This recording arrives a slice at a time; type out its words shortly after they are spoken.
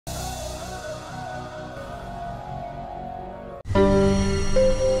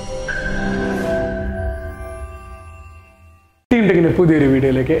ടെക്കിൻ്റെ പുതിയൊരു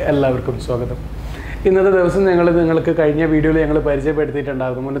വീഡിയോയിലേക്ക് എല്ലാവർക്കും സ്വാഗതം. ഇന്നത്തെ ദിവസം നിങ്ങൾക്ക് കഴിഞ്ഞ വീഡിയോയിൽ ഞങ്ങൾ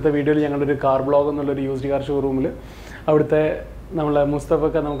പരിചയപ്പെടുത്തിയിട്ടുണ്ടായിരുന്നു. മുന്നത്തെ വീഡിയോയിൽ ഞങ്ങളൊരു കാർ ബ്ലോഗ് എന്നുള്ളൊരു യൂസ്ഡ് കാർ ഷോറൂമിൽ അവിടുത്തെ നമ്മളെ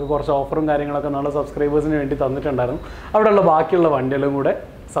മുസ്തഫൊക്കെ നമുക്ക് കുറച്ച് ഓഫറും കാര്യങ്ങളൊക്കെ നമ്മുടെ സബ്സ്ക്രൈബേഴ്സിന് വേണ്ടി തന്നിട്ടുണ്ടായിരുന്നു. അവിടെയുള്ള ബാക്കിയുള്ള വണ്ടികളും കൂടെ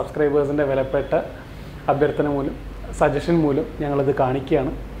സബ്സ്ക്രൈബേഴ്സിൻ്റെ വിലപ്പെട്ട അഭ്യർത്ഥന മൂലം സജഷൻ മൂലം ഞങ്ങളത്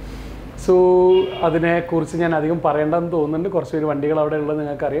കാണിക്കുകയാണ്. സോ അതിനെക്കുറിച്ച് ഞാൻ അധികം പറയേണ്ടതെന്ന് തോന്നുന്നുണ്ട്. കുറച്ച് പേര് വണ്ടികൾ അവിടെ ഉള്ളത്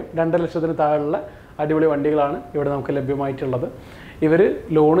നിങ്ങൾക്കറിയാം. 2 ലക്ഷത്തിന് താഴെയുള്ള അടിപൊളി വണ്ടികളാണ് ഇവിടെ നമുക്ക് ലഭ്യമായിട്ടുള്ളത്. ഇവർ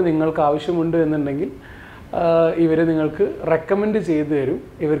ലോണ് നിങ്ങൾക്ക് ആവശ്യമുണ്ട് എന്നുണ്ടെങ്കിൽ ഇവർ നിങ്ങൾക്ക് റെക്കമെൻഡ് ചെയ്തു തരും.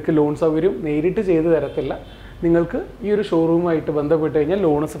 ഇവർക്ക് ലോൺ സൗകര്യം നേരിട്ട് ചെയ്തു തരത്തില്ല. നിങ്ങൾക്ക് ഈ ഒരു ഷോറൂമായിട്ട് ബന്ധപ്പെട്ട് കഴിഞ്ഞാൽ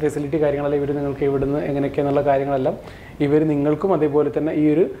ലോൺ ഫെസിലിറ്റി കാര്യങ്ങളെല്ലാം ഇവർ നിങ്ങൾക്ക് ഇവിടുന്ന് എങ്ങനെയൊക്കെയെന്നുള്ള കാര്യങ്ങളെല്ലാം ഇവർ നിങ്ങൾക്കും അതേപോലെ തന്നെ ഈ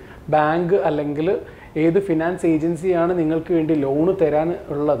ഒരു ബാങ്ക് അല്ലെങ്കിൽ ഏത് ഫിനാൻസ് ഏജൻസിയാണ് നിങ്ങൾക്ക് വേണ്ടി ലോണ് തരാൻ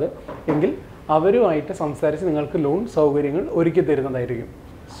ഉള്ളത് എങ്കിൽ അവരുമായിട്ട് സംസാരിച്ച് നിങ്ങൾക്ക് ലോൺ സൗകര്യങ്ങൾ ഒരുക്കി തരുന്നതായിരിക്കും.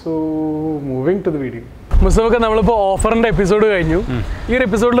 So moving to the video. മുസ്തഫൊക്കെ നമ്മളിപ്പോൾ ഓഫറിൻ്റെ എപ്പിസോഡ് കഴിഞ്ഞു. ഈ ഒരു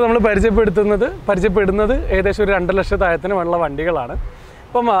എപ്പിസോഡിൽ നമ്മൾ പരിചയപ്പെടുന്നത് ഏകദേശം ഒരു 2 ലക്ഷം താഴത്തിന് ഉള്ള വണ്ടികളാണ്.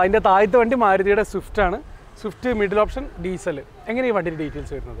 അപ്പം അതിൻ്റെ താഴത്തെ വണ്ടി മാരുതിയുടെ സ്വിഫ്റ്റാണ്. Swift middle option diesel. എങ്ങനെ ഈ വണ്ടിയുടെ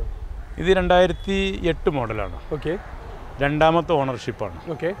ഡീറ്റെയിൽസ് വരുന്നത്? ഇത് 2008 മോഡലാണ്. ഓക്കെ. 2ാമത്തെ ഓണർഷിപ്പാണ്.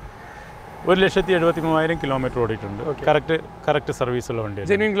 ഓക്കെ. 1,73,000 കിലോമീറ്റർ ഓടിയിട്ടുണ്ട്. കറക്റ്റ് സർവീസുള്ള വണ്ടിയാണ്.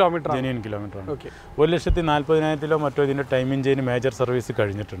 ജെന്യൂൻ കിലോമീറ്ററാണ്. 1,40,000 മറ്റോ ഇതിൻ്റെ ടൈം എഞ്ചിന് മേജർ സർവീസ്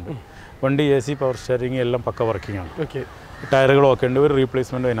കഴിഞ്ഞിട്ടുണ്ട്. വണ്ടി AC പവർ സ്റ്റിയറിംഗ് എല്ലാം പക്ക വർക്കിംഗ് ആണ്. ടയറുകളും ഒക്കെ ഉണ്ട്. ഒരു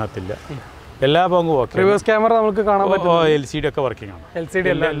റീപ്ലേസ്മെൻറ്റും അതിനകത്തില്ല. എല്ലാ ഭാഗവും ഓക്കെ. റിവേഴ്സ് ക്യാമറ നമുക്ക് കാണാൻ പറ്റും. LCD ഒക്കെ വർക്കിംഗ് ആണ്. LCD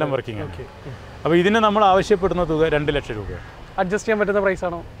എല്ലാം വർക്കിംഗ് ആണ്. അപ്പോൾ ഇതിന് നമ്മൾ ആവശ്യപ്പെടുന്ന തുക 2 ലക്ഷം രൂപയാണ്. അഡ്ജസ്റ്റ് ചെയ്യാൻ പറ്റുന്ന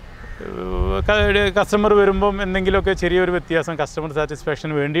പ്രൈസാണോ? കസ്റ്റമർ വരുമ്പം എന്തെങ്കിലുമൊക്കെ ചെറിയൊരു വ്യത്യാസം, കസ്റ്റമർ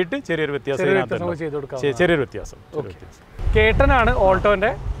സാറ്റിസ്ഫാക്ഷന് വേണ്ടിയിട്ട് ചെറിയൊരു വ്യത്യാസം. കേട്ടനാണ് ഓൾട്ടോന്റെ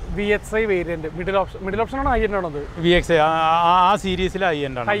VXI വേരിയന്റ്. മിഡിൽ ഓപ്ഷൻ ആണോ ഹൈ എൻഡ് ആണോ? VXI ആ സീരീസിലെ ഹൈ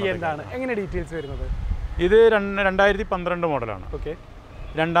എൻഡ് ആണ്. എങ്ങനെ ഡീറ്റെയിൽസ് വരുന്നത്? ഇത് 2012 മോഡലാണ്. ഓക്കെ.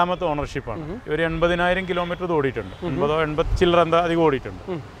 2ാമത്തെ ഓണർഷിപ്പാണ്. ഒരു 80,000 കിലോമീറ്റർ ഓടിയിട്ടുണ്ട്. 80 ചില്ലറ എന്താ അധികം ഓടിയിട്ടുണ്ട്.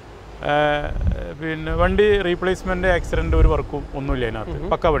 പിന്നെ വണ്ടി റീപ്ലേസ്മെൻറ്റ് ആക്സിഡൻറ്റ് ഒരു വർക്കും ഒന്നുമില്ല അതിനകത്ത്.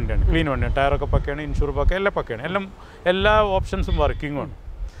 പക്ക വണ്ടിയാണ്, ക്ലീൻ വണ്ടിയാണ്. ടയറൊക്കെ പക്കയാണ്, ഇൻഷുർ പക്ക, എല്ലാം പക്കയാണ്. എല്ലാ ഓപ്ഷൻസും വർക്കിങ്ങുമാണ്.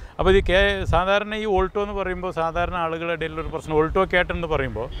 അപ്പോൾ ഇത് സാധാരണ ഈ ഓൾട്ടോ എന്ന് പറയുമ്പോൾ സാധാരണ ആളുകളുടെ ഇടയിലൊരു പ്രശ്നം, ഓൾട്ടോ കേട്ടൻ എന്ന്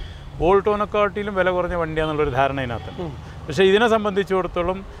പറയുമ്പോൾ ഓൾട്ടോനെക്കാട്ടിലും വില കുറഞ്ഞ വണ്ടിയാണെന്നുള്ളൊരു ധാരണ ഇതിനകത്ത്. പക്ഷേ ഇതിനെ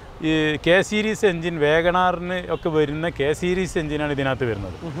സംബന്ധിച്ചിടത്തോളം ഈ K സീരീസ് എൻജിൻ, വേഗണാറിന് ഒക്കെ വരുന്ന K സീരീസ് എൻജിനാണ് ഇതിനകത്ത്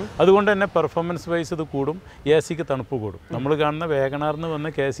വരുന്നത്. അതുകൊണ്ട് തന്നെ പെർഫോമൻസ് വൈസ് ഇത് കൂടും, AC-ക്ക് തണുപ്പ് കൂടും. നമ്മൾ കാണുന്ന വേഗണാറിന് വന്ന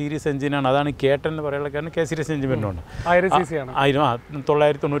K സീരീസ് എൻജിനാണ്. അതാണ് കേട്ടൻ എന്ന് പറയാനുള്ള കാരണം. K സീരീസ് എൻജിൻ വരുന്നുണ്ട്.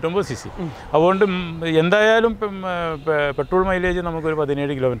 999 cc. അതുകൊണ്ട് എന്തായാലും പെട്രോൾ മൈലേജ് നമുക്കൊരു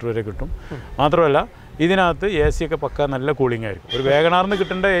 17 കിലോമീറ്റർ വരെ കിട്ടും. മാത്രമല്ല ഇതിനകത്ത് AC ഒക്കെ പക്ക നല്ല കൂളിംഗ് ആയിരിക്കും. ഒരു വേഗണാറിന്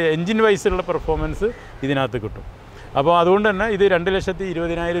കിട്ടേണ്ട എൻജിൻ വൈസുള്ള പെർഫോമൻസ് ഇതിനകത്ത് കിട്ടും. അപ്പോൾ അതുകൊണ്ട് തന്നെ ഇത്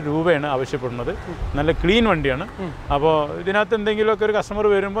 2,20,000 രൂപയാണ് ആവശ്യപ്പെടുന്നത്. നല്ല ക്ലീൻ വണ്ടിയാണ്. അപ്പോൾ ഇതിനകത്ത് എന്തെങ്കിലുമൊക്കെ ഒരു കസ്റ്റമർ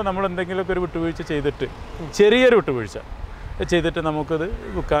വരുമ്പോൾ നമ്മൾ എന്തെങ്കിലുമൊക്കെ ഒരു വിട്ടുവീഴ്ച ചെയ്തിട്ട്, ചെറിയൊരു വിട്ടുവീഴ്ച ചെയ്തിട്ട് നമുക്കത്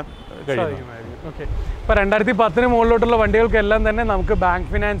വിൽക്കാൻ കഴിയും. ഓക്കെ. ഇപ്പോൾ 2010 മുകളിലോട്ടുള്ള വണ്ടികൾക്കെല്ലാം തന്നെ നമുക്ക് ബാങ്ക്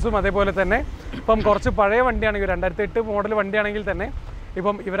ഫിനാൻസും അതേപോലെ തന്നെ ഇപ്പം കുറച്ച് പഴയ വണ്ടിയാണെങ്കിൽ 2008 മോഡൽ വണ്ടിയാണെങ്കിൽ തന്നെ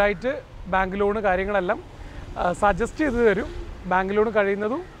ഇപ്പം ഇവരായിട്ട് ബാങ്ക് ലോണ് കാര്യങ്ങളെല്ലാം സജസ്റ്റ് ചെയ്ത് തരും. ബാങ്ക് ലോണ്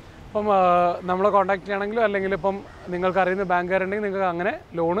കഴിയുന്നതും ഇപ്പം നമ്മളെ കോൺടാക്ട് ചെയ്യണമെങ്കിലും അല്ലെങ്കിൽ ഇപ്പം നിങ്ങൾക്ക് അറിയുന്ന ബാങ്കുകാരുണ്ടെങ്കിൽ നിങ്ങൾക്ക് അങ്ങനെ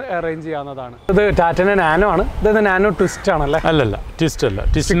ലോണ് അറേഞ്ച് ചെയ്യാവുന്നതാണ്. ഇത് ടാറ്റൻ്റെ നാനോ ആണ്. ഇത് നാനോ ട്വിസ്റ്റ് ആണല്ലേ? അല്ലല്ല, ട്വിസ്റ്റ് അല്ല.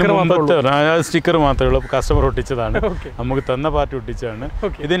 സ്റ്റിക്കർ മാത്രമേ ഉള്ളൂ. കസ്റ്റമർ ഒട്ടിച്ചതാണ്, നമുക്ക് തന്ന പാർട്ടി ഒട്ടിച്ചതാണ്.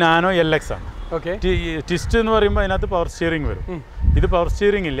 ഇത് നാനോ LX ആണ്. ട്വിസ്റ്റ് എന്ന് പറയുമ്പോൾ അതിനകത്ത് പവർ സ്റ്റിയറിംഗ് വരും. ഇത് പവർ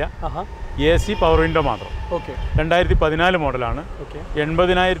സ്റ്റിയറിംഗ് ഇല്ല, AC പവർ വിൻഡോ മാത്രം. 2014 മോഡലാണ്.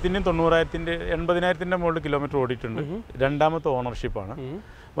 80,000-ന്റെയും 90,000-ന്റെ മുകളിൽ കിലോമീറ്റർ ഓടിയിട്ടുണ്ട്. 2ാമത്തെ ഓണർഷിപ്പാണ്.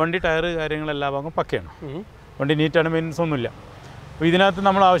 വണ്ടി ടയർ കാര്യങ്ങളെല്ലാം ഭാഗം പക്കയാണ്. വണ്ടി നീറ്റാണ്, മെയിൻ്റനൻസ് ഒന്നുമില്ല. അപ്പോൾ ഇതിനകത്ത്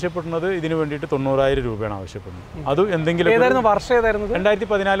നമ്മൾ ആവശ്യപ്പെടുന്നത് ഇതിന് വേണ്ടിയിട്ട് 90,000 രൂപയാണ് ആവശ്യപ്പെടുന്നത്. അത് എന്തെങ്കിലും വർഷം ഏതായിരുന്നു?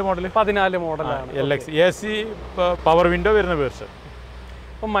 2014 മോഡലാണ്. LX AC പവർ വിൻഡോ വരുന്ന വേർഷൻ.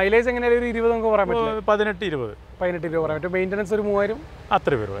 അപ്പോൾ മൈലേജ് എങ്ങനെയാണ്? ഒരു 20 നമുക്ക് പറയാൻ പറ്റും. 18-20 പറയാൻ പറ്റും. മെയിൻ്റനൻസ് ഒരു 3000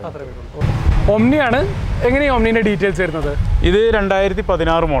 അത്ര പേര്. ഒമ്നിയാണ്. എങ്ങനെയാണ് ഒമ്നിൻ്റെ ഡീറ്റെയിൽസ് വരുന്നത്? ഇത്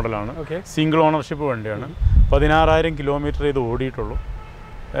 2016 മോഡലാണ്. സിംഗിൾ ഓണർഷിപ്പ് വണ്ടിയാണ്. 16,000 കിലോമീറ്റർ ഇത് ഓടിയിട്ടുള്ളൂ.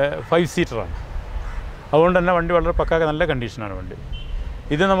 5 സീറ്ററാണ്. അതുകൊണ്ട് തന്നെ വണ്ടി വളരെ പക്കാ നല്ല കണ്ടീഷനാണ് വണ്ടി.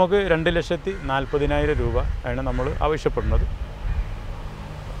 ഇത് നമുക്ക് 2,40,000 രൂപ ആണ് നമ്മൾ ആവശ്യപ്പെടുന്നത്.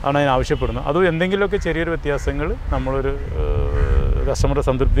 അതും എന്തെങ്കിലുമൊക്കെ ചെറിയൊരു വ്യത്യാസങ്ങൾ നമ്മളൊരു കസ്റ്റമറുടെ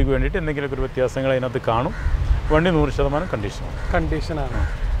സംതൃപ്തിക്ക് വേണ്ടിയിട്ട് എന്തെങ്കിലുമൊക്കെ ഒരു വ്യത്യാസങ്ങൾ അതിനകത്ത് കാണും. വണ്ടി 100% കണ്ടീഷനാണ്.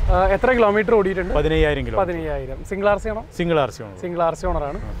 എത്ര കിലോമീറ്റർ ഓടിയിട്ടുണ്ട്? 15,000 കിലോ. 15,000. സിംഗിൾ RC ആണോ? സിംഗിൾ RC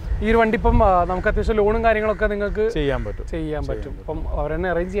ഓണറാണ്. ഈ ഒരു വണ്ടി ഇപ്പം നമുക്ക് അത്യാവശ്യം ലോണും കാര്യങ്ങളൊക്കെ നിങ്ങൾക്ക് ചെയ്യാൻ പറ്റും. അപ്പം അവരെന്നെ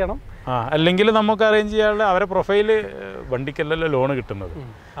അറേഞ്ച് ചെയ്യണം. അല്ലെങ്കിൽ നമുക്ക് അറേഞ്ച് ചെയ്യാനുള്ള അവരെ പ്രൊഫൈല് വണ്ടിക്കല്ലല്ലോ ലോണ് കിട്ടുന്നത്,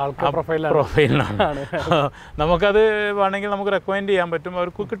 പ്രൊഫൈലിനാണ്. നമുക്കത് വേണമെങ്കിൽ നമുക്ക് റെക്കമെൻഡ് ചെയ്യാൻ പറ്റും,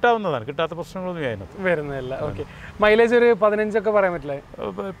 അവർക്ക് കിട്ടാവുന്നതാണ്, കിട്ടാത്ത പ്രശ്നങ്ങളൊന്നും അതിനകത്ത് വരുന്നില്ല. ഓക്കെ, മൈലേജ് ഒരു 15 പറയാൻ പറ്റില്ലേ?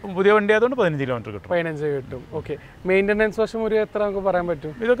 പുതിയ വണ്ടി ആയതുകൊണ്ട് 15 കിലോമീറ്റർ കിട്ടും. 15 കിട്ടും. ഓക്കെ, മെയിൻ്റനൻസ് വശം ഒരു എത്ര നമുക്ക് പറയാൻ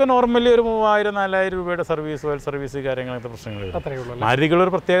പറ്റും? ഇതൊക്കെ നോർമലി ഒരു 3000-4000 രൂപയുടെ സർവീസ്, ഓയിൽ സർവീസ്, കാര്യങ്ങളൊക്കെ പ്രശ്നങ്ങൾ.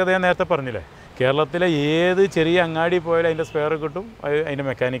 മാരുതികളൊരു പ്രത്യേകത ഞാൻ നേരത്തെ പറഞ്ഞില്ലേ, കേരളത്തിലെ ഏത് ചെറിയ അങ്ങാടി പോയാലും അതിൻ്റെ സ്പെയർ കിട്ടും, അതിൻ്റെ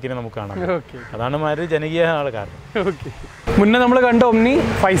മെക്കാനിക്കിനെ നമുക്ക് കാണാം. അതാണ് മാരുതി ജനകീയ കാരണം. മുന്നേ നമ്മൾ കണ്ട ഒമ്നി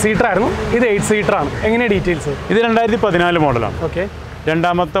 5 സീറ്റർ ആയിരുന്നു, ഇത് 8 സീറ്റർ ആണ്. എങ്ങനെയാണ് ഡീറ്റെയിൽസ്? ഇത് 2014 മോഡലാണ്. ഓക്കെ,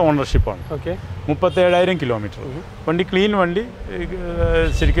 രണ്ടാമത്തെ ഓണർഷിപ്പാണ്. Okay, 37,000 kilometre. വണ്ടി ക്ലീൻ വണ്ടി,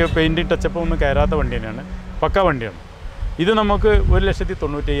 ശരിക്കും പെയിൻറ്റിങ് ടച്ചപ്പ് ഒന്നും കയറാത്ത വണ്ടി തന്നെയാണ്, പക്ക വണ്ടിയാണ്. ഇത് നമുക്ക്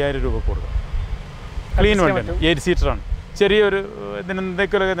 1,95,000 രൂപ കൊടുക്കാം. ക്ലീൻ വണ്ടിയാണ്, 8 സീറ്ററാണ്. ചെറിയൊരു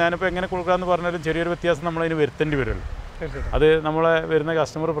ഇതിനെന്തൊക്കെയൊക്കെ ഞാനിപ്പോൾ എങ്ങനെ കൊടുക്കാമെന്ന് പറഞ്ഞാലും ചെറിയൊരു വ്യത്യാസം നമ്മളതിന് വരുത്തേണ്ടി വരുമല്ലോ. അത് നമ്മളെ വരുന്ന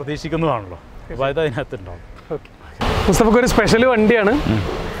കസ്റ്റമർ പ്രതീക്ഷിക്കുന്നതാണല്ലോ, അപ്പോൾ അത് അതിനകത്തുണ്ടാവും. മുസ്തഫക്ക് ഒരു സ്പെഷ്യൽ വണ്ടിയാണ്,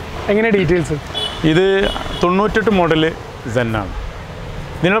 എങ്ങനെ ഡീറ്റെയിൽസ്? ഇത് 98 മോഡൽ സെന്നാണ്.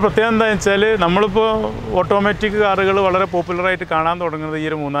 ഇതിനുള്ള പ്രത്യേകത എന്താണെന്ന് വെച്ചാൽ, നമ്മളിപ്പോൾ ഓട്ടോമാറ്റിക് കാറുകൾ വളരെ പോപ്പുലറായിട്ട് കാണാൻ തുടങ്ങുന്നത് ഈ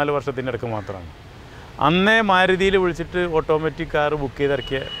ഒരു 3-4 വർഷത്തിൻ്റെ ഇടയ്ക്ക് മാത്രമാണ്. അന്നേ മാരുതിയിൽ വിളിച്ചിട്ട് ഓട്ടോമാറ്റിക് കാർ ബുക്ക്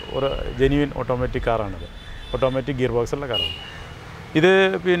ചെയ്തിറക്കിയ ഒരു ജെന്യുവിൻ ഓട്ടോമാറ്റിക് കാറാണിത്. ഓട്ടോമാറ്റിക് ഗിയർ ബോക്സുള്ള കാറാണ് ഇത്.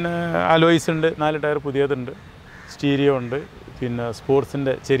 പിന്നെ അലോയ്സ് ഉണ്ട്, 4 ടയർ പുതിയതുണ്ട്, സ്റ്റീരിയോ ഉണ്ട്, പിന്നെ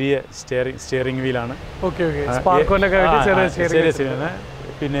സ്പോർട്സിൻ്റെ ചെറിയ സ്റ്റിയറിംഗ് വീലാണ്.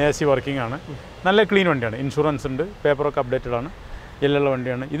 പിന്നെ AC വർക്കിംഗ് ആണ്. നല്ല ക്ലീൻ വണ്ടിയാണ്. ഇൻഷുറൻസ് ഉണ്ട്, പേപ്പറൊക്കെ അപ്ഡേറ്റഡ് ആണ്, എല്ലാം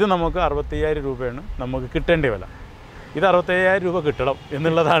വണ്ടിയാണ്. ഇത് നമുക്ക് 65,000 രൂപയാണ് നമുക്ക് കിട്ടേണ്ട വില. ഇത് 65,000 രൂപ കിട്ടണം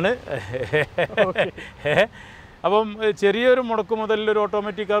എന്നുള്ളതാണ്. അപ്പം ചെറിയൊരു മുടക്ക് മുതലിൽ ഒരു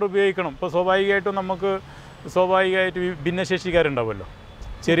ഓട്ടോമാറ്റിക് കാർ ഉപയോഗിക്കണം. ഇപ്പോൾ സ്വാഭാവികമായിട്ട് ഭിന്നശേഷിക്കാരുണ്ടാവുമല്ലോ,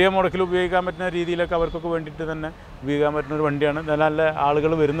 ചെറിയ മുടക്കിൽ ഉപയോഗിക്കാൻ പറ്റുന്ന രീതിയിലൊക്കെ അവർക്കൊക്കെ വേണ്ടിയിട്ട് തന്നെ ഉപയോഗിക്കാൻ പറ്റുന്ന ഒരു വണ്ടിയാണ്. നല്ല നല്ല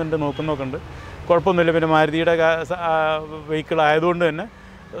ആളുകൾ വരുന്നുണ്ട്, നോക്കുന്നൊക്കെ ഉണ്ട്, കുഴപ്പമൊന്നുമില്ല. പിന്നെ മാരുതിയുടെ വെഹിക്കിൾ ആയതുകൊണ്ട് തന്നെ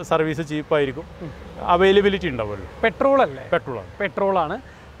സർവീസ് ചീപ്പായിരിക്കും, അവൈലബിലിറ്റി ഉണ്ടാവുമല്ലോ. പെട്രോളല്ലേ? പെട്രോളാണ്.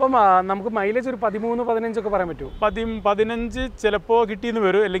 അപ്പം നമുക്ക് മൈലേജ് ഒരു 13-15 ഒക്കെ പറയാൻ പറ്റുമോ? 15 ചിലപ്പോൾ കിട്ടിയെന്ന്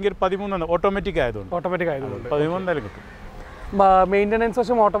വരും, അല്ലെങ്കിൽ 13 ഓട്ടോമാറ്റിക് ആയതുകൊണ്ട് 13 എന്തായാലും കിട്ടും. മെയിൻ്റനൻസ്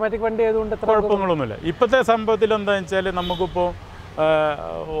വശം ഓട്ടോമാറ്റിക് വണ്ടി ആയതുകൊണ്ട് കുഴപ്പങ്ങളൊന്നുമില്ല. ഇപ്പോഴത്തെ സംഭവത്തിൽ എന്താണെന്ന് വെച്ചാൽ, നമുക്കിപ്പോൾ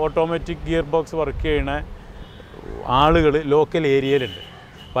ഓട്ടോമാറ്റിക് ഗിയർ ബോക്സ് വർക്ക് ചെയ്യുന്ന ആളുകൾ ലോക്കൽ ഏരിയയിലുണ്ട്.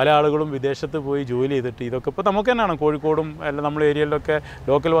 പല ആളുകളും വിദേശത്ത് പോയി ജോലി ചെയ്തിട്ട് ഇതൊക്കെ ഇപ്പോൾ നമുക്ക് തന്നെയാണ്, കോഴിക്കോടും അല്ല നമ്മുടെ ഏരിയയിലൊക്കെ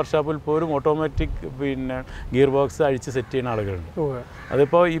ലോക്കൽ വർക്ക്ഷോപ്പിൽ പോലും ഓട്ടോമാറ്റിക് പിന്നെ ഗിയർ ബോക്സ് അഴിച്ച് സെറ്റ് ചെയ്യുന്ന ആളുകളുണ്ട്.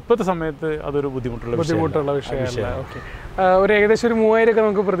 അതിപ്പോൾ ഇപ്പോഴത്തെ സമയത്ത് അതൊരു ബുദ്ധിമുട്ടുള്ള വിഷയമാണ്. ഒരു ഏകദേശം ഒരു 3,000 ഒക്കെ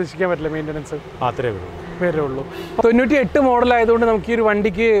നമുക്ക് പ്രതീക്ഷിക്കാൻ പറ്റില്ല മെയിൻ്റനൻസ്? അത്രേ വരുള്ളൂ. 98 മോഡലായതുകൊണ്ട് നമുക്ക് ഈ ഒരു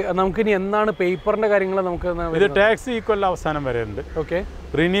വണ്ടിക്ക് നമുക്കിനി എന്നാണ് പേപ്പറിൻ്റെ കാര്യങ്ങൾ നമുക്ക്? ഇത് ടാക്സ് ഈക്വൽ അവസാനം വരെ ഉണ്ട്. ഓക്കെ,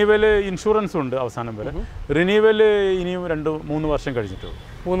 റിന്യൂവൽ ഇൻഷുറൻസും ഉണ്ട് അവസാനം വരെ. റിന്യൂവൽ ഇനിയും 2-3 വർഷം കഴിഞ്ഞിട്ടുള്ളൂ.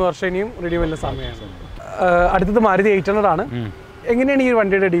 3 വർഷം ഇനിയും റിന്യൂവലിൻ്റെ സമയമാണ്. അടുത്തത് മാരുതി 800 ആണ്. എങ്ങനെയാണ് ഈ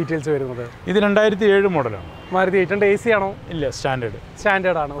വണ്ടിയുടെ ഡീറ്റെയിൽസ് വരുന്നത്? ഇത് 2007 മോഡലാണ്. മാരുതി 800 AC ആണോ? ഇല്ല,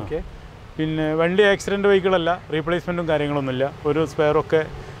 സ്റ്റാൻഡേർഡ് ആണ്. ഓക്കെ, പിന്നെ വണ്ടി ആക്സിഡൻറ്റ് വെഹിക്കിളല്ല, റീപ്ലേസ്മെൻറ്റും കാര്യങ്ങളൊന്നുമില്ല. ഒരു സ്പെയറൊക്കെ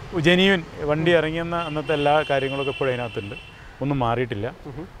ജെന്യുവിൻ വണ്ടി ഇറങ്ങിയെന്ന അന്നത്തെ എല്ലാ കാര്യങ്ങളൊക്കെ ഇപ്പോഴും അതിനകത്തുണ്ട്, ഒന്നും മാറിയിട്ടില്ല.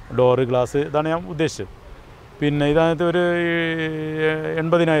 ഡോറ്, ഗ്ലാസ്, ഇതാണ് ഞാൻ ഉദ്ദേശിച്ചത്. പിന്നെ ഇതിനകത്ത് ഒരു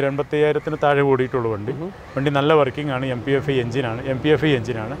 80,000-85,000 താഴെ ഓടിയിട്ടുള്ളൂ വണ്ടി. നല്ല വർക്കിംഗ് ആണ്. MPFI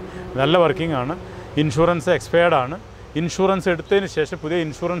എഞ്ചിനാണ്, നല്ല വർക്കിംഗ് ആണ്. ഇൻഷുറൻസ് എക്സ്പയർഡ് ആണ്. ഇൻഷുറൻസ് എടുത്തതിന് ശേഷം പുതിയ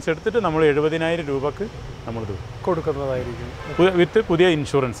ഇൻഷുറൻസ് എടുത്തിട്ട് നമ്മൾ 70,000 രൂപക്ക് നമ്മൾ കൊടുക്കുന്നതായിരിക്കും വിത്ത് പുതിയ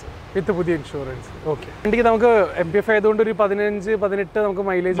ഇൻഷുറൻസ്. ഓക്കെ, വണ്ടിക്ക് നമുക്ക് MPFI ആയതുകൊണ്ട് ഒരു 15-18 നമുക്ക്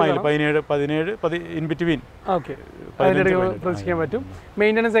മൈലേജ് 17 ഇൻ ബിറ്റ്വീൻ പ്രതീക്ഷിക്കാൻ പറ്റും.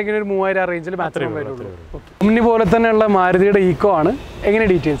 മെയിൻ്റനൻസ് എങ്ങനെ ഒരു 3,000 റേഞ്ചിൽ മാത്രമേ വരുള്ളൂ. ഒമ്നി പോലെ തന്നെയുള്ള മാരുതിയുടെ ഈക്കോ ആണ്, എങ്ങനെ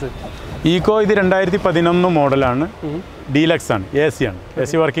ഡീറ്റെയിൽസ്? ഈക്കോ ഇത് 2011 മോഡലാണ്, ഡീലക്സ് ആണ്,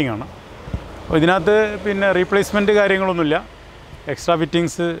 AC വർക്കിംഗ് ആണ്. ഇതിനകത്ത് പിന്നെ റീപ്ലേസ്മെൻറ്റ് കാര്യങ്ങളൊന്നുമില്ല. എക്സ്ട്രാ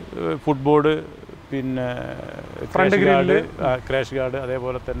ഫിറ്റിങ്സ്, ഫുഡ് ബോർഡ്, പിന്നെ ക്രാഷ് ഗാർഡ്,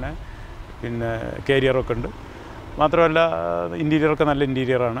 അതേപോലെ തന്നെ പിന്നെ കാരിയറൊക്കെ ഉണ്ട്. മാത്രമല്ല ഇൻറ്റീരിയറൊക്കെ നല്ല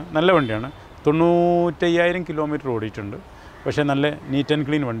ഇൻറ്റീരിയറാണ്, നല്ല വണ്ടിയാണ്. 95,000 കിലോമീറ്റർ ഓടിയിട്ടുണ്ട്. പക്ഷേ നല്ല നീറ്റ് ആൻഡ്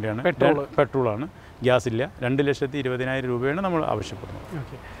ക്ലീൻ വണ്ടിയാണ്. പെട്രോളാണ്, ഗ്യാസ് ഇല്ല. 2,20,000 രൂപയാണ് നമ്മൾ ആവശ്യപ്പെടുന്നത്.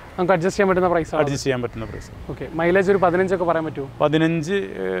 നമുക്ക് അഡ്ജസ്റ്റ് ചെയ്യാൻ പറ്റുന്ന പ്രൈസ്. ഓക്കെ, മൈലേജ് ഒരു 15 ഒക്കെ പറയാൻ പറ്റുമോ?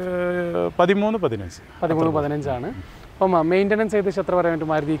 13-15 ആണ്. അപ്പം മെയിൻ്റനൻസ് ഏകദേശം എത്ര പറയാൻ പറ്റും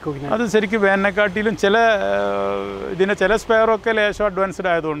മാരുതി ഈക്കോയ്ക്ക്? അത് ശരിക്കും വാനിനെക്കാട്ടിലും ചില സ്പെയറൊക്കെ ലേശം അഡ്വാൻസ്ഡ്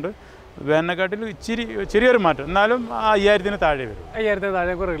ആയതുകൊണ്ട് വാനിനെക്കാട്ടിലും ചെറിയൊരു മാറ്റം, എന്നാലും 5,000 താഴെ വരും. 5,000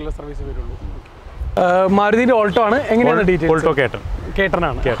 താഴെ റെഗുലർ സർവീസ് വരുള്ളൂ. മാരുതിൻ്റെ ഓൾട്ടോ ആണ്, എങ്ങനെയാണ് ഡീറ്റെയിൽ? ഓൾട്ടോ കേട്ടൺ.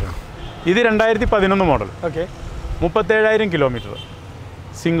 ഇത് 2011 model. Okay, 37,000 kilometre,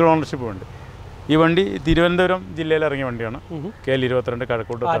 single ownership ഉണ്ട്. ഈ വണ്ടി തിരുവനന്തപുരം ജില്ലയിൽ ഇറങ്ങിയ വണ്ടിയാണ്. KL22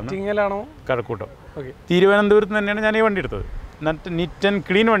 കഴക്കൂട്ടത്താണ്. കഴക്കൂട്ടം തിരുവനന്തപുരത്ത് തന്നെയാണ് ഞാൻ ഈ വണ്ടി എടുത്തത്. നീറ്റ് ആൻഡ്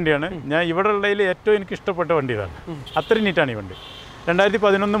ക്ലീൻ വണ്ടിയാണ്. ഞാൻ ഇവിടെ ഉള്ളതിൽ ഏറ്റവും എനിക്ക് ഇഷ്ടപ്പെട്ട വണ്ടി ഇതാണ്. അത്രയും നീറ്റാണ് ഈ വണ്ടി.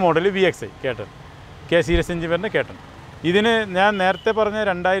 2011 model VXI കേട്ടൺ, K series engine വരുന്ന കേട്ടൺ. ഇതിന് ഞാൻ നേരത്തെ പറഞ്ഞ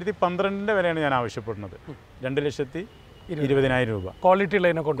 2012 വിലയാണ് ഞാൻ ആവശ്യപ്പെടുന്നത്. 2,20,000 രൂപ. ക്വാളിറ്റി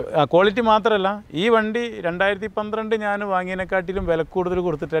ഉള്ളതിനെ കൊണ്ട്. ക്വാളിറ്റി മാത്രമല്ല, ഈ വണ്ടി 2012 ഞാൻ വാങ്ങിയതിനെക്കാട്ടിലും വില കൂടുതൽ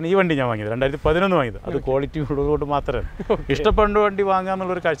കൊടുത്തിട്ടാണ് ഈ വണ്ടി ഞാൻ വാങ്ങിയത്. 2011 വാങ്ങിയത്. അത് ക്വാളിറ്റി ഉള്ളതുകൊണ്ട് മാത്രമല്ല, ഇഷ്ടപ്പെട്ട വണ്ടി വാങ്ങുക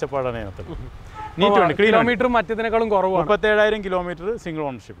എന്നുള്ളൊരു കാഴ്ചപ്പാടാണ് അതിനകത്ത്. കിലോമീറ്ററും മറ്റേതിനേക്കാളും കുറവാണ്. 37,000 കിലോമീറ്റർ സിംഗിൾ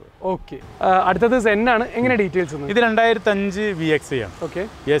ഓണർഷിപ്പ്. ഓക്കെ, അടുത്തത് സെൻ ആണ്. എങ്ങനെ ഡീറ്റെയിൽസ്? ഇത് 2005 VXI ആണ്. Okay,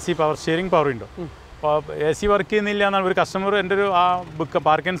 AC power steering, power window. AC work ചെയ്യുന്നില്ല എന്നാണ് ഒരു കസ്റ്റമർ എൻ്റെ ഒരു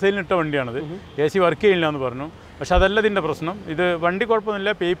പാർക്ക് ആൻഡ് സെയിലിന് ഇട്ട വണ്ടിയാണത്. AC വർക്ക് ചെയ്യില്ല എന്ന് പറഞ്ഞു. പക്ഷെ അതല്ല ഇതിൻ്റെ പ്രശ്നം. ഇത് വണ്ടി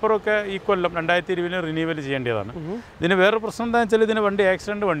കുഴപ്പമൊന്നുമില്ല. പേപ്പറൊക്കെ ഈ കൊല്ലം 2020 റിന്യൂവൽ ചെയ്യേണ്ടതാണ്. ഇതിന് വേറെ പ്രശ്നം എന്താണെന്ന് വെച്ചാൽ ഇതിന് വണ്ടി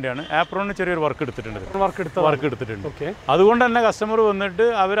ആക്സിഡൻറ്റ് വണ്ടിയാണ്. ആപ്രോണിന് ചെറിയൊരു വർക്ക് എടുത്തിട്ടുണ്ട്. വർക്ക് എടുത്തിട്ടുണ്ട്. അതുകൊണ്ട് തന്നെ കസ്റ്റമർ വന്നിട്ട്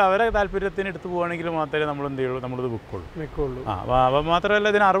അവരെ താല്പര്യത്തിന് എടുത്ത് പോവുകയാണെങ്കിൽ മാത്രമേ നമ്മൾ എന്ത് ചെയ്യുള്ളൂ, നമ്മളിത് ബുക്കുള്ളൂ. അപ്പോൾ മാത്രമല്ല,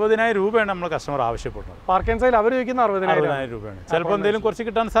 ഇതിന് 60,000 രൂപയാണ് നമ്മൾ കസ്റ്റമർ ആവശ്യപ്പെടുന്നത്. പാർക്ക് ആൻഡ് സെയിൽ അവർ ചോദിക്കുന്ന 60,000 രൂപയാണ്. ചിലപ്പോൾ എന്തെങ്കിലും കുറച്ച്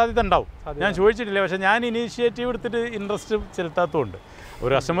കിട്ടാൻ സാധ്യത ഉണ്ടാവും. ഞാൻ ചോദിച്ചിട്ടില്ല. പക്ഷേ ഞാൻ ഇനീഷ്യേറ്റീവ് എടുത്തിട്ട് ഇൻട്രസ്റ്റ് ചെലുത്താത്തതുകൊണ്ട്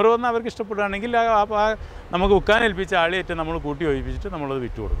ഒരു കസ്റ്റമർ വന്ന് അവർക്ക് ഇഷ്ടപ്പെടുകയാണെങ്കിൽ നമുക്ക് വിൽക്കാൻ ഏൽപ്പിച്ച ആളെയായിട്ട് നമ്മൾ കൂട്ടി ഒഴിപ്പിച്ചിട്ട് നമ്മളത്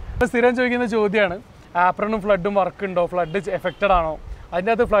വിറ്റ് കൊടുക്കും. സ്ഥിരം ചോദിക്കുന്ന ചോദ്യമാണ്, ആപ്രണും ഫ്ലഡും വർക്ക് ഉണ്ടോ, ഫ്ലഡ് എഫക്റ്റഡ് ആണോ?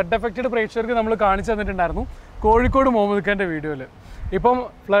 അതിൻ്റെ അകത്ത് ഫ്ലഡ് എഫക്റ്റഡ് പ്രേക്ഷകർക്ക് നമ്മൾ കാണിച്ചു തന്നിട്ടുണ്ടായിരുന്നു കോഴിക്കോട് മുഹമ്മദ് ഖാൻ്റെ വീഡിയോയിൽ. ഇപ്പം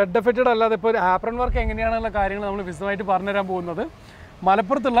ഫ്ലഡ് എഫക്റ്റഡ് അല്ലാതെ ഇപ്പോൾ ആപ്രൺ വർക്ക് എങ്ങനെയാണെന്നുള്ള കാര്യങ്ങൾ നമ്മൾ വിശദമായിട്ട് പറഞ്ഞുതരാൻ പോകുന്നത്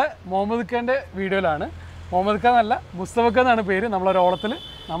മലപ്പുറത്തുള്ള മുഹമ്മദ് ഖാൻ്റെ വീഡിയോയിലാണ്. മുഹമ്മദ് ഖാൻ എന്നല്ല, മുസ്തഫ ഖാൻ എന്നാണ് പേര്. നമ്മളൊരോളത്തിൽ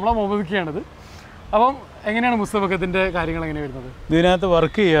നമ്മളെ മുഹമ്മദ് ഖാനാണിത്. അപ്പം എങ്ങനെയാണ് മുസ്തഫക്കത്തിൻ്റെ കാര്യങ്ങൾ എങ്ങനെ വരുന്നത്? ഇതിനകത്ത്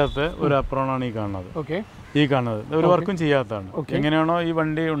വർക്ക് ചെയ്യാത്ത ഒരു അപ്രോണാണ് ഈ കാണുന്നത്. ഓക്കെ, ഈ കാണുന്നത് ഒരു വർക്കും ചെയ്യാത്തതാണ്. എങ്ങനെയാണോ ഈ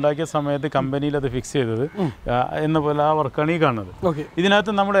വണ്ടി ഉണ്ടാക്കിയ സമയത്ത് കമ്പനിയിൽ അത് ഫിക്സ് ചെയ്തത് എന്ന പോലെ ആ വർക്കാണ് ഈ കാണുന്നത്.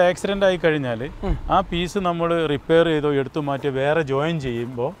 ഇതിനകത്ത് നമ്മൾ ആക്സിഡന്റ് ആയി കഴിഞ്ഞാൽ ആ പീസ് നമ്മൾ റിപ്പയർ ചെയ്തോ എടുത്തു മാറ്റി വേറെ ജോയിൻ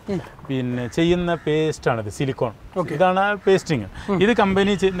ചെയ്യുമ്പോൾ പിന്നെ ചെയ്യുന്ന പേസ്റ്റാണിത്, സിലിക്കോൺ. ഇതാണ് പേസ്റ്റിങ്. ഇത്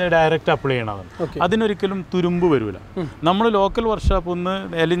കമ്പനി ഡയറക്റ്റ് അപ്ലൈ ചെയ്യണതാണ്. അതിനൊരിക്കലും തുരുമ്പ് വരില്ല. നമ്മൾ ലോക്കൽ വർക്ക്ഷോപ്പിൽ നിന്ന്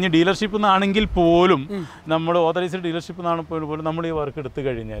അല്ലെങ്കിൽ ഡീലർഷിപ്പിൽ നിന്നാണെങ്കിൽ പോലും, നമ്മൾ ഓതറൈസ്ഡ് ഡീലർഷിപ്പിൽ നിന്നാണ് പോലും നമ്മൾ ഈ വർക്ക് എടുത്തു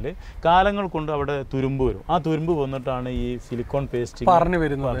കഴിഞ്ഞാൽ കാലങ്ങൾ കൊണ്ട് അവിടെ തുരുമ്പ് വരും. ആ തുരുമ്പ് വന്നിട്ടാണ് ഈ സിലിക്കോൺ പേസ്റ്റ്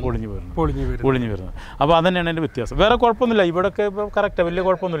പൊളിഞ്ഞു വരുന്നത്. അപ്പോൾ അതന്നെയാണ് അതിൻ്റെ വ്യത്യാസം. വേറെ കുഴപ്പമൊന്നുമില്ല. ഇവിടെയൊക്കെ ഇപ്പോൾ കറക്റ്റാണ്, വലിയ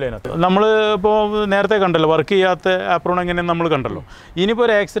കുഴപ്പമൊന്നുമില്ല അതിനകത്ത്. നമ്മൾ ഇപ്പോൾ നേരത്തെ കണ്ടല്ലോ വർക്ക് ചെയ്യാത്ത ആപ്രോൺ എങ്ങനെയെന്ന് നമ്മൾ കണ്ടല്ലോ. ഇനിയിപ്പോൾ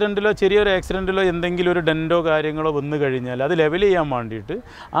ഒരു ആക്സിഡൻറ്റിലോ ചെറിയൊരു ആക്സിഡൻറ്റിലോ എന്തെങ്കിലും ഒരു ഡെൻറ്റോ കാര്യങ്ങളോ വന്നു കഴിഞ്ഞാൽ അത് ലെവൽ ചെയ്യാൻ വേണ്ടിയിട്ട്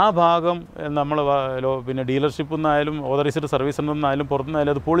ആ ഭാഗം നമ്മൾ പിന്നെ ഡീലർഷിപ്പിൽ നിന്നായാലും ഓതറൈസ്ഡ് സർവീസ് സെൻ്ററിൽ നിന്നായാലും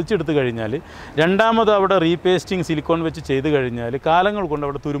പുറത്തുനിന്നായാലും അത് പൊളിച്ചെടുത്ത് കഴിഞ്ഞാൽ രണ്ടാമത് അവിടെ റീപേസ്റ്റിംഗ് സിലിക്കോൺ വെച്ച് ചെയ്ത് കഴിഞ്ഞാൽ കാലങ്ങൾ കൊണ്ട്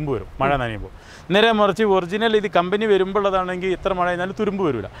അവിടെ തുരുമ്പ് വരും മഴ നനയുമ്പോൾ. നേരെ മറിച്ച് ഒറിജിനൽ ഇത് കമ്പനി വരുമ്പോഴതാണെങ്കിൽ ഇത്ര മഴ കഴിഞ്ഞാൽ തുരുമ്പ്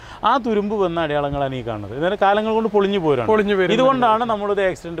വരില്ല. ആ തുരുമ്പ് വന്ന അടയാളങ്ങളാണ് ഈ കാണുന്നത്. ഇന്നലെ കാലങ്ങൾ കൊണ്ട് പൊളിഞ്ഞു പോരാണ്. ഇതുകൊണ്ടാണ് നമ്മളിത്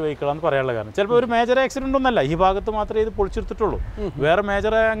ആക്സിഡൻറ്റ് വെഹിക്കിളാണെന്ന് പറയാനുള്ള കാരണം. ചിലപ്പോൾ ഒരു മേജർ ആക്സിഡൻ്റ് ഒന്നല്ല, ഈ ഭാഗത്ത് മാത്രമേ ഇത് പൊളിച്ചെടുത്തിട്ടുള്ളൂ. വേറെ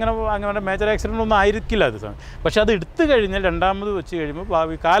മേജർ അങ്ങനെ മേജർ ആക്സിഡൻ്റ് ഒന്നും ആയിരിക്കില്ല അത്. പക്ഷെ അത് എടുത്തു കഴിഞ്ഞാൽ രണ്ടാമത് വെച്ച് കഴിയുമ്പോൾ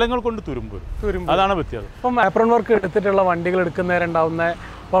ഭാവി കാലങ്ങൾ കൊണ്ട് തുരുമ്പ് വരും. അതാണ് വ്യത്യാസം. ഇപ്പം ആപ്രോൺ വർക്ക് എടുത്തിട്ടുള്ള വണ്ടികൾ എടുക്കുന്നവരുണ്ടാവുന്ന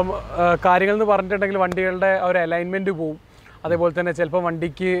ഇപ്പം കാര്യങ്ങൾ എന്ന് പറഞ്ഞിട്ടുണ്ടെങ്കിൽ വണ്ടികളുടെ ഒരു അലൈൻമെൻറ്റ് പോവും. അതേപോലെ തന്നെ ചിലപ്പോൾ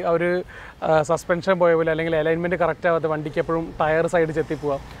വണ്ടിക്ക് ഒരു സസ്പെൻഷൻ പോയ പോലെ അല്ലെങ്കിൽ അലൈൻമെൻറ്റ് കറക്റ്റ് ആവാത്ത വണ്ടിക്ക് എപ്പോഴും ടയർ സൈഡ്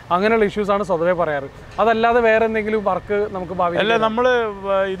ചെത്തിപ്പോവുക, അങ്ങനെയുള്ള ഇഷ്യൂസാണ് സ്വതവേ പറയാറ്. അതല്ലാതെ വേറെ എന്തെങ്കിലും വർക്ക് നമുക്ക് ഭാവിയിൽ അല്ല, നമ്മൾ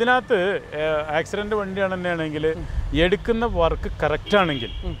ഇതിനകത്ത് ആക്സിഡൻറ്റ് വണ്ടിയാണ് തന്നെയാണെങ്കിൽ എടുക്കുന്ന വർക്ക് കറക്റ്റ്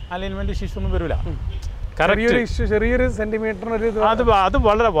ആണെങ്കിൽ അലൈൻമെൻറ്റ് ഇഷ്യൂസ് ഒന്നും വരില്ല. ചെറിയൊരു സെന്റിമീറ്ററിനൊരു അത്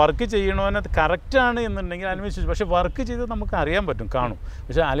വളരെ വർക്ക് ചെയ്യണമെന്നത് കറക്റ്റാണ് എന്നുണ്ടെങ്കിൽ അലൈൻമെൻറ്റ് ഇഷ്യൂസ്, പക്ഷേ വർക്ക് ചെയ്ത് നമുക്ക് അറിയാൻ പറ്റും, കാണും.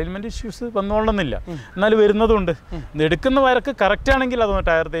 പക്ഷേ അലൈൻമെൻറ്റ് ഇഷ്യൂസ് വന്നോളന്നില്ല, എന്നാലും വരുന്നതുണ്ട്. എടുക്കുന്ന വർക്ക് കറക്റ്റ് ആണെങ്കിൽ അതൊന്നും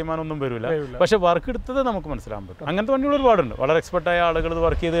ടയർ തേയ്മാനൊന്നും വരില്ല. പക്ഷേ വർക്ക് എടുത്തത് നമുക്ക് മനസ്സിലാക്കാൻ പറ്റും. അങ്ങനത്തെ വണ്ടികൾ ഒരുപാടുണ്ട്. വളരെ എക്സ്പെർട്ടായ ആളുകൾ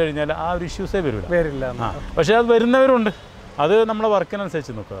വർക്ക് ചെയ്ത് കഴിഞ്ഞാൽ ആ ഒരു ഇഷ്യൂസേ വരില്ല. പക്ഷേ അത് വരുന്നവരുണ്ട്. അത് നമ്മളെ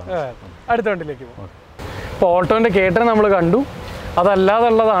വർക്കിനനുസരിച്ച് നോക്കുക. അടുത്ത വണ്ടിയിലേക്ക് പോകും. ഇപ്പോൾ ഓൾട്ടോൻ്റെ കേട്ടൻ നമ്മൾ കണ്ടു.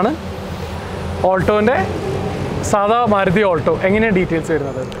 അതല്ലാതുള്ളതാണ് ഓൾട്ടോൻ്റെ സാധാ മാരുതി ഓൾട്ടോ. എങ്ങനെയാണ് ഡീറ്റെയിൽസ്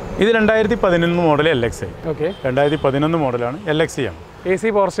വരുന്നത്? ഇത് 2011 മോഡൽ LXI. ഓക്കെ, 2011 മോഡലാണ്. LXI ആണ്. AC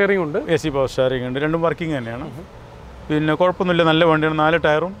പവർ സ്റ്റിയറിംഗ് ഉണ്ട്. AC പവർ സ്റ്റിയറിംഗ് ഉണ്ട്. രണ്ടും വർക്കിംഗ് തന്നെയാണ്. പിന്നെ കുഴപ്പമൊന്നുമില്ല, നല്ല വണ്ടിയാണ്. 4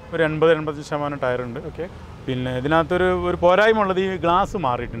 ടയറും ഒരു 80-85% ടയറുണ്ട്. ഓക്കെ, പിന്നെ ഇതിനകത്തൊരു പോരായ്മ ഉള്ളത് ഈ ഗ്ലാസ്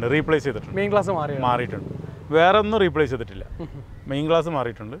മാറിയിട്ടുണ്ട്, റീപ്ലേസ് ചെയ്തിട്ടുണ്ട്. മെയിൻ ഗ്ലാസ് മാറിയിട്ടുണ്ട്. വേറെ ഒന്നും റീപ്ലേസ് ചെയ്തിട്ടില്ല. മെയിൻ ഗ്ലാസ്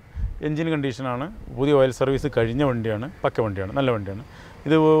മാറിയിട്ടുണ്ട്. എൻജിൻ കണ്ടീഷനാണ്. പുതിയ ഓയിൽ സർവീസ് കഴിഞ്ഞ വണ്ടിയാണ്. പക്ക വണ്ടിയാണ്, നല്ല വണ്ടിയാണ്.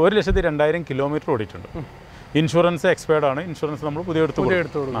 ഇത് 1,02,000 കിലോമീറ്റർ ഓടിയിട്ടുണ്ട്. ഇൻഷുറൻസ് എക്സ്പയർഡ് ആണ്. ഇൻഷുറൻസ് നമ്മൾ പുതിയ എടുത്തു.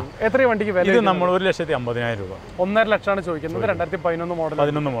 എത്ര വണ്ടിക്ക് വില? ഇത് നമ്മൾ 1,50,000 രൂപ. 1.5 ലക്ഷമാണ് ചോദിക്കുന്നത്.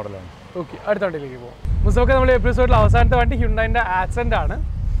 2011 മോഡലാണ്. ഓക്കെ, അടുത്ത വണ്ടിയിലേക്ക് പോകും. മുസ്തഫ, നമ്മൾ എപ്പിസോഡിൽ അവസാനത്തെ വണ്ടി ഹ്യുണ്ടായിൻ്റെ ആക്സെൻ്റ് ആണ്.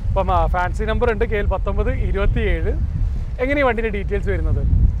 അപ്പം ഫാൻസി നമ്പർ ഉണ്ട്, KL1927. എങ്ങനെയാണ് വണ്ടിയുടെ ഡീറ്റെയിൽസ് വരുന്നത്?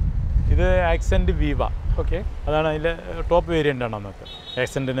 ഇത് ആക്സെൻറ്റ് വീവ. ഓക്കെ, അതാണ് അതിൻ്റെ ടോപ്പ് വേരിയൻ്റ് ആണ് അന്നത്തെ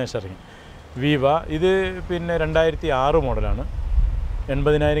ആക്സെൻറ്റിന് ശേഷം ഇറങ്ങി. വീവ ഇത് പിന്നെ 2006 മോഡലാണ്.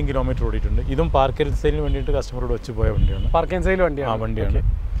 80,000 കിലോമീറ്റർ ഓടിയിട്ടുണ്ട്. ഇതും പാർക്ക് ആൻഡ് സെയിലിന് വേണ്ടിയിട്ട് കസ്റ്റമറോട് വെച്ച് പോയ വണ്ടിയാണ്. പാർക്ക് ആൻഡ് സെയിൽ വണ്ടിയാണ്. വണ്ടിയാണ്.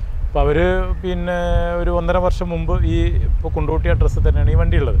 അപ്പോൾ അവർ പിന്നെ ഒരു 1.5 വർഷം മുമ്പ് ഈ ഇപ്പോൾ കൊണ്ടോട്ടി അഡ്രസ്സ് തന്നെയാണ് ഈ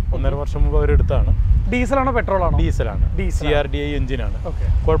വണ്ടി ഉള്ളത്. 1.5 വർഷം മുമ്പ് അവരെടുത്താണ്. ഡീസലാണോ പെട്രോളാണോ? ഡീസലാണ്. CRDI എഞ്ചിനാണ്.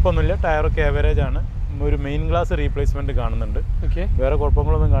 കുഴപ്പമൊന്നുമില്ല. ടയറൊക്കെ ആവറേജ് ആണ്. ഒരു മെയിൻ ഗ്ലാസ് റീപ്ലേസ്മെൻറ്റ് കാണുന്നുണ്ട്. വേറെ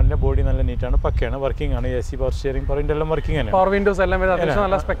കുഴപ്പങ്ങളൊന്നും കാണില്ല. ബോഡി നല്ല നീറ്റാണ്, പക്കയാണ്, വർക്കിംഗ് ആണ്. AC പവർ സ്റ്റിയറിംഗ് പവറിൻ്റെ എല്ലാം വർക്കിംഗ് ആണ്. പവർ വിൻഡോസ് എല്ലാം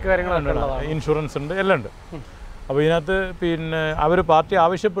നല്ല സ്പെക്ക് കാര്യങ്ങളുണ്ട്. ഇൻഷുറൻസ് ഉണ്ട്, എല്ലാം ഉണ്ട്. അപ്പോൾ ഇതിനകത്ത് പിന്നെ അവർ പാർട്ടി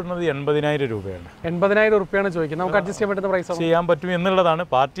ആവശ്യപ്പെടുന്നത് 80,000 രൂപയാണ്. 80,000 രൂപയാണ് ചോദിക്കുന്നത്. നമുക്ക് അഡ്ജസ്റ്റ് ചെയ്യാൻ പറ്റുന്ന പ്രൈസ് ചെയ്യാൻ പറ്റും എന്നുള്ളതാണ്.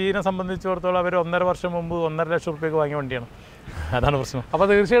 പാർട്ടീനെ സംബന്ധിച്ചിടത്തോളം അവർ 1.5 വർഷം മുമ്പ് 1.5 ലക്ഷം രൂപയ്ക്ക് വാങ്ങിയ വണ്ടിയാണ്. അതാണ് പ്രശ്നം. അപ്പോൾ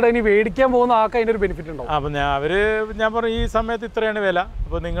തീർച്ചയായിട്ടും ഇനി മേടിക്കാൻ പോകുന്ന ആൾക്ക് അതിൻ്റെ ഒരു ബെനിഫിറ്റ് ഉണ്ടാവും. അപ്പോൾ ഞാൻ പറഞ്ഞു ഈ സമയത്ത് ഇത്രയാണ് വില,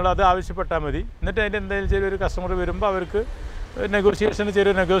 അപ്പോൾ നിങ്ങളത് ആവശ്യപ്പെട്ടാൽ മതി. എന്നിട്ട് അതിൻ്റെ എന്തെങ്കിലും ചെറിയൊരു കസ്റ്റമർ വരുമ്പോൾ അവർക്ക്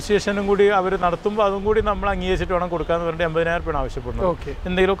ചെറിയ നെഗോഷിയേഷനും കൂടി അവർ നടത്തുമ്പോൾ അതും കൂടി നമ്മൾ അംഗീകരിച്ചിട്ട് വേണം കൊടുക്കാമെന്ന് പറഞ്ഞിട്ട് 80,000 രൂപയാണ് ആവശ്യപ്പെടുന്നത്.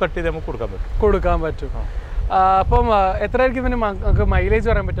 എന്തെങ്കിലും കട്ട് ചെയ്ത് നമുക്ക് കൊടുക്കാൻ പറ്റും. അപ്പം എത്രയായിരിക്കും ഇതിന് നമുക്ക് മൈലേജ്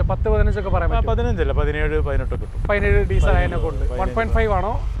പറയാൻ പറ്റും? 10-15 ഒക്കെ പറയാൻ പറ്റും? 15 അല്ല, 17-18 കിട്ടും. 17 ഡീസൽ അതിനെ കൊണ്ട് 1.5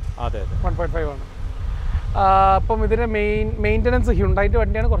 ആണോ? അതെ 1.5 ആണ്. അപ്പം ഇതിൻ്റെ മെയിൻ്റനൻസ് ഹ്യുണ്ടായിട്ട്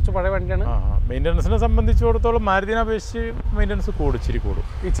വണ്ടിയാണ്, കുറച്ച് പഴയ വണ്ടിയാണ്. മെയിൻ്റനൻസിനെ സംബന്ധിച്ചിടത്തോളം മാരുതിനെ അപേക്ഷിച്ച് മെയിൻ്റനൻസ്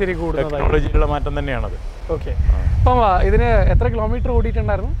ഇച്ചിരി കൂടുതൽ ടെക്നോളജിയിലുള്ള മാറ്റം തന്നെയാണത്. ഓക്കെ. അപ്പം ഇതിന് എത്ര കിലോമീറ്റർ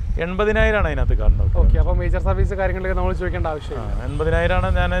ഓടിയിട്ടുണ്ടായിരുന്നു? 80,000 ആണ് അതിനകത്ത് കാണുന്നത്. ഓക്കെ. അപ്പോൾ മേജർ സർവീസ് കാര്യങ്ങളൊക്കെ നമ്മൾ ചോദിക്കേണ്ട ആവശ്യമില്ല. 80,000 ആണ്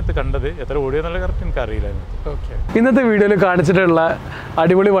ഞാനത് കണ്ടത്. എത്ര ഓടിയെന്നുള്ള കറക്റ്റ് എനിക്ക് അറിയില്ല. ഓക്കെ. ഇന്നത്തെ വീഡിയോയിൽ കാണിച്ചിട്ടുള്ള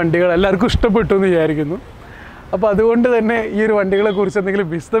അടിപൊളി വണ്ടികൾ എല്ലാവർക്കും ഇഷ്ടപ്പെട്ടു എന്ന് വിചാരിക്കുന്നു. അപ്പോൾ അതുകൊണ്ട് തന്നെ ഈ ഒരു വണ്ടികളെക്കുറിച്ച് എന്തെങ്കിലും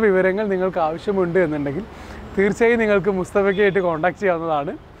വിശദ വിവരങ്ങൾ നിങ്ങൾക്ക് ആവശ്യമുണ്ട് എന്നുണ്ടെങ്കിൽ തീർച്ചയായും നിങ്ങൾക്ക് മുസ്തഫയ്ക്കായിട്ട് കോൺടാക്ട്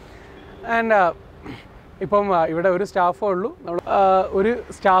ചെയ്യാവുന്നതാണ്. ആൻഡ് ഇപ്പം ഇവിടെ ഒരു സ്റ്റാഫേ ഉള്ളൂ, നമ്മൾ ഒരു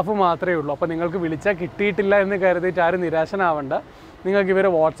സ്റ്റാഫ് മാത്രമേ ഉള്ളൂ. അപ്പോൾ നിങ്ങൾക്ക് വിളിച്ചാൽ കിട്ടിയിട്ടില്ല എന്ന് കരുതിയിട്ട് ആരും നിരാശനാവണ്ട. നിങ്ങൾക്ക്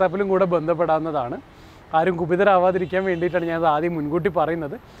ഇവരെ വാട്സാപ്പിലും കൂടെ ബന്ധപ്പെടാവുന്നതാണ്. ആരും കുപിതരാവാതിരിക്കാൻ വേണ്ടിയിട്ടാണ് ഞാനത് ആദ്യം മുൻകൂട്ടി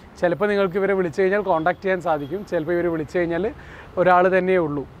പറയുന്നത്. ചിലപ്പോൾ നിങ്ങൾക്ക് ഇവരെ വിളിച്ചു കഴിഞ്ഞാൽ കോൺടാക്ട് ചെയ്യാൻ സാധിക്കും, ചിലപ്പോൾ ഇവർ വിളിച്ചു കഴിഞ്ഞാൽ ഒരാൾ തന്നെയേ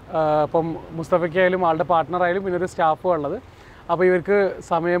ഉള്ളൂ. അപ്പം മുസ്തഫയ്ക്കായാലും ആളുടെ പാർട്ട്ണറായാലും പിന്നെ ഒരു സ്റ്റാഫും ഉള്ളത്. അപ്പോൾ ഇവർക്ക്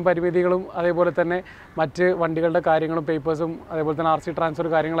സമയം പരിമിതികളും അതേപോലെ തന്നെ മറ്റ് വണ്ടികളുടെ കാര്യങ്ങളും പേപ്പേഴ്സും അതേപോലെ തന്നെ RC ട്രാൻസ്ഫർ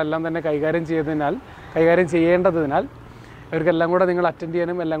കാര്യങ്ങളെല്ലാം തന്നെ കൈകാര്യം ചെയ്യേണ്ടതിനാൽ ഇവർക്കെല്ലാം കൂടെ നിങ്ങൾ അറ്റൻഡ്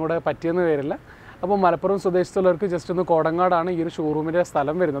ചെയ്യാനും എല്ലാം കൂടെ പറ്റിയെന്ന് വരില്ല. അപ്പോൾ മലപ്പുറം സ്വദേശത്തുള്ളവർക്ക് ജസ്റ്റ് ഒന്ന് കോടങ്ങാടാണ് ഈ ഒരു ഷോറൂമിൻ്റെ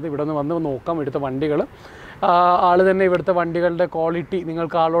സ്ഥലം വരുന്നത്. ഇവിടെ നിന്ന് വന്ന് നോക്കാം ഇവിടുത്തെ വണ്ടികൾ. ആൾ തന്നെ ഇവിടുത്തെ വണ്ടികളുടെ ക്വാളിറ്റി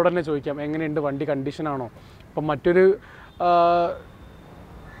നിങ്ങൾക്ക് ആളോട് തന്നെ ചോദിക്കാം, എങ്ങനെയുണ്ട് വണ്ടി, കണ്ടീഷനാണോ. അപ്പം മറ്റൊരു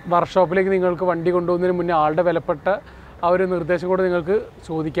വർക്ക്ഷോപ്പിലേക്ക് നിങ്ങൾക്ക് വണ്ടി കൊണ്ടുപോകുന്നതിന് മുന്നേ ആളുടെ വിലപ്പെട്ട ആ ഒരു നിർദ്ദേശം കൂടെ നിങ്ങൾക്ക്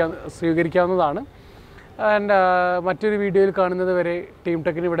സ്വീകരിക്കാവുന്നതാണ്. ആൻഡ് മറ്റൊരു വീഡിയോയിൽ കാണുന്നത് വരെ ടീം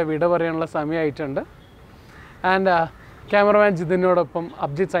ടെക്കിന് ഇവിടെ വിട പറയാനുള്ള സമയമായിട്ടുണ്ട്. And cameraman ജിതിനോടൊപ്പം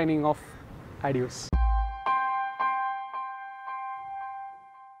Abhijith signing off. Adios.